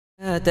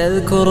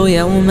تذكر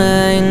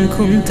يوما إن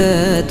كنت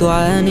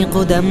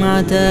تعانق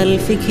دمعة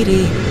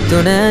الفكر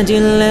تناجي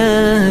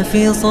الله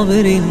في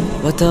صبر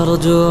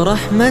وترجو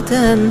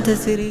رحمة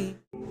تسري.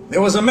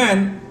 There was a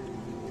man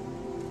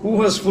who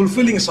was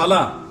fulfilling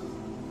Salah,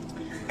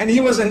 and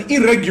he was an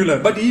irregular,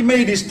 but he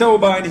made his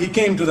tawbah and he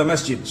came to the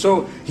masjid.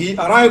 So he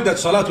arrived at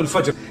Salatul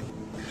Fajr.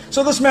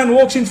 So this man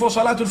walks in for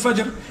Salatul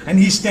Fajr and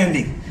he's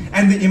standing,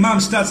 and the Imam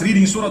starts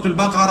reading Surah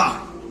Al-Baqarah.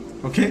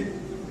 Okay,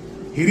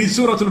 he reads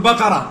Surah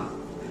Al-Baqarah,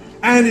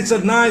 and it's a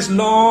nice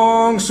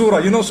long surah.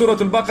 You know, Surah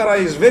Al-Baqarah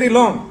is very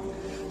long.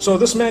 So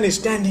this man is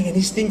standing and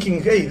he's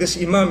thinking, hey, this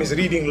Imam is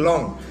reading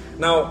long.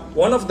 Now,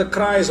 one of the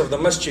cries of the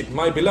masjid,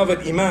 my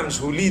beloved Imams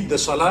who lead the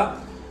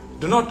Salah,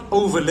 do not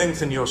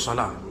over-lengthen your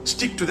Salah.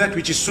 Stick to that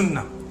which is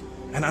Sunnah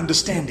and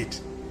understand it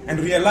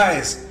and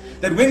realize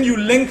that when you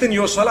lengthen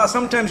your Salah,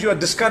 sometimes you are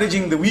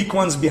discouraging the weak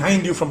ones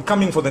behind you from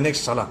coming for the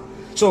next Salah.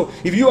 So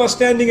if you are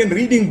standing and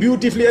reading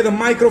beautifully, the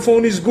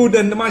microphone is good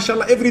and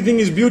mashallah everything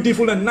is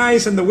beautiful and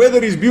nice and the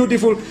weather is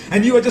beautiful,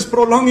 and you are just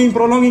prolonging,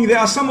 there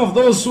are some of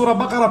those Surah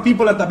Baqarah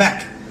people at the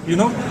back, you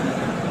know.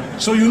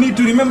 So you need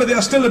to remember they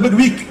are still a bit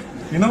weak,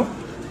 you know.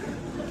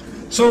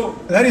 So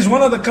that is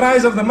one of the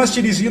cries of the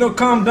masjid is, you know,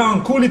 calm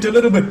down, cool it a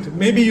little bit.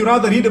 Maybe you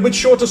rather read a bit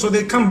shorter so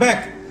they come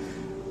back.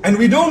 And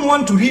we don't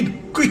want to read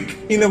quick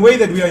in a way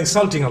that we are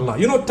insulting Allah.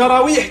 You know,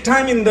 Taraweeh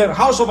time in the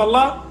house of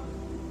Allah,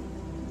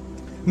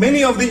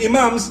 many of the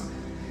Imams,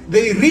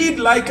 they read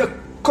like a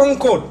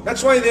Concorde.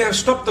 That's why they have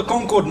stopped the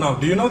Concorde now.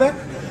 Do you know that?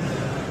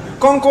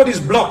 Concorde is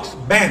blocked,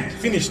 banned,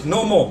 finished,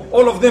 no more.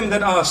 All of them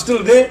that are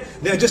still there,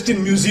 they are just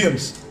in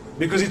museums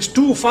because it's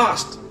too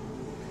fast.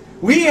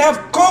 We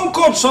have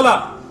Concorde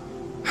Salah.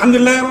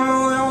 Alhamdulillah.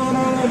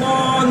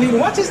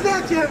 What is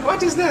that? Yeah,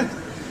 what is that?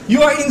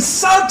 You are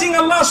insulting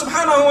Allah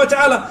subhanahu wa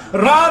ta'ala.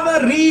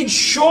 Rather read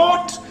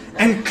short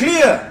and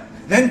clear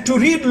than to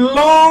read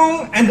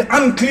long and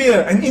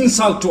unclear, an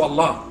insult to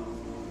Allah.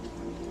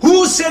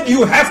 Who said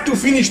you have to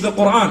finish the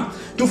Quran?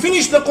 To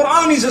finish the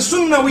Quran is a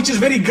sunnah which is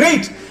very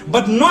great,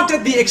 but not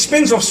at the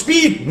expense of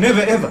speed,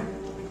 never ever.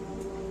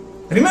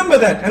 Remember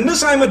that. And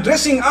this I am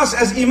addressing us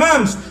as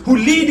Imams who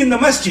lead in the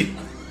masjid.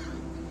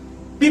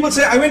 People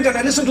say, I went and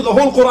I listened to the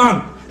whole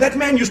Quran. That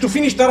man used to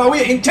finish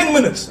Taraweeh in 10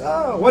 minutes.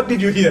 Ah, what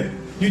did you hear?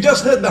 You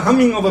just heard the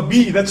humming of a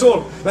bee, that's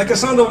all. Like a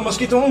sound of a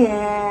mosquito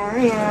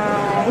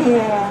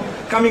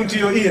coming to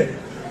your ear.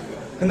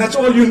 And that's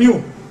all you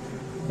knew.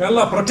 May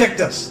Allah protect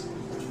us.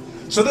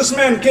 So this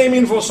man came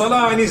in for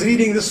Salah and he's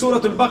reading the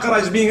Surah Al-Baqarah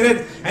is being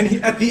read.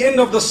 And at the end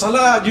of the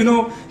Salah, you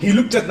know, he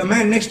looked at the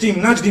man next to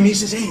him, nudged him. He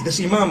says, hey, this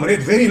Imam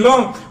read very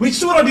long. Which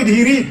surah did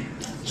he read?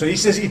 So he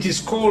says, it is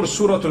called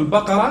Surah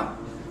Al-Baqarah,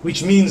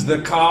 which means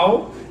the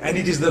cow, and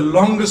it is the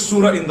longest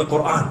surah in the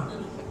Quran.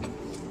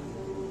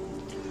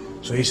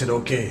 So he said,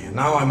 okay,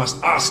 now I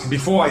must ask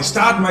before I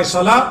start my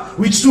Salah,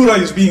 which surah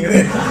is being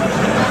read?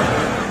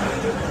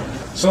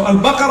 So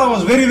Al-Baqarah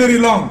was very, very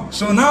long.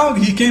 So now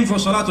he came for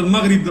Salatul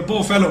Maghrib, the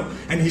poor fellow,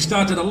 and he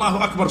started Allahu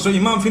Akbar. So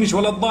Imam finished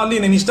Walad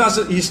Dhalin, and he starts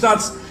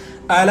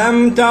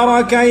Alam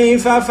tara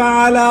kayfa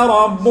fa'ala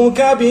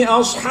rabbuka bi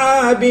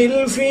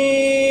ashabil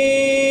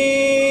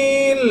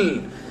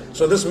fil.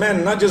 So this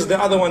man nudges the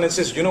other one and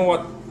says, you know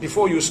what,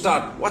 before you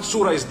start, what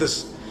surah is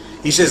this?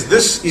 He says,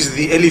 this is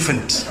the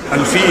elephant,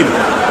 Al-Fil.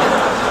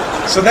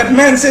 So that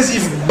man says,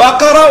 if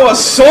Baqarah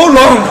was so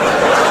long,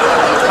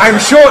 I'm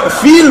sure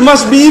Fil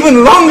must be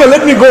even longer,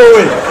 let me go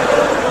away.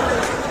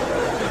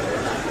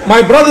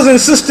 My brothers and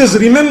sisters,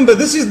 remember,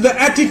 this is the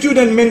attitude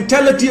and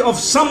mentality of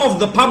some of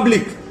the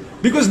public,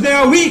 because they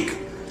are weak.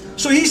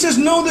 So he says,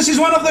 no, this is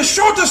one of the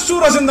shortest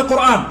surahs in the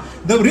Quran.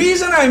 The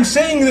reason I'm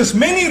saying this,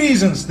 many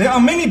reasons, there are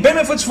many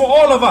benefits for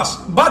all of us,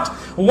 but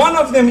one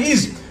of them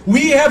is,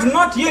 we have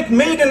not yet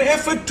made an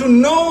effort to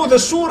know the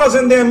surahs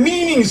and their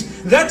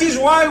meanings. That is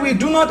why we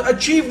do not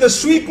achieve the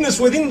sweetness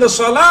within the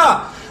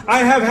Salah.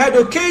 I have had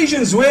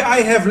occasions where I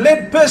have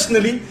led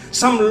personally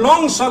some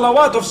long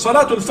salawat of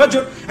Salatul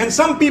Fajr, and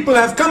some people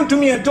have come to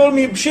me and told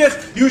me, Sheikh,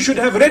 you should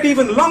have read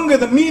even longer,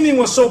 the meaning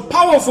was so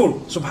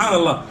powerful.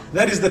 Subhanallah,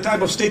 that is the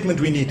type of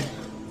statement we need.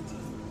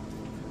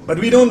 But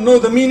we don't know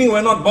the meaning,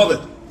 we're not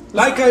bothered.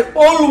 Like I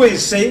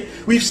always say,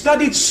 we've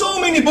studied so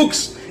many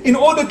books in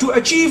order to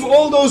achieve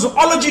all those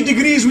ology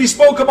degrees we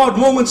spoke about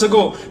moments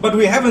ago, but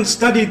we haven't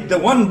studied the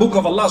one book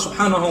of Allah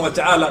subhanahu wa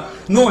ta'ala,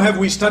 nor have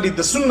we studied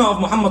the sunnah of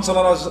Muhammad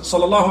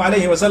sallallahu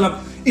alayhi wa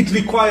sallam. It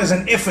requires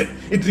an effort,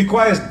 it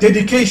requires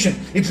dedication,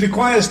 it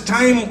requires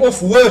time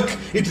off work,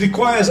 it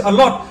requires a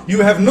lot.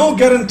 You have no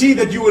guarantee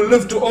that you will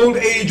live to old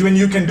age when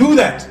you can do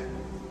that.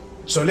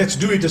 So let's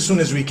do it as soon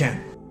as we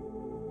can.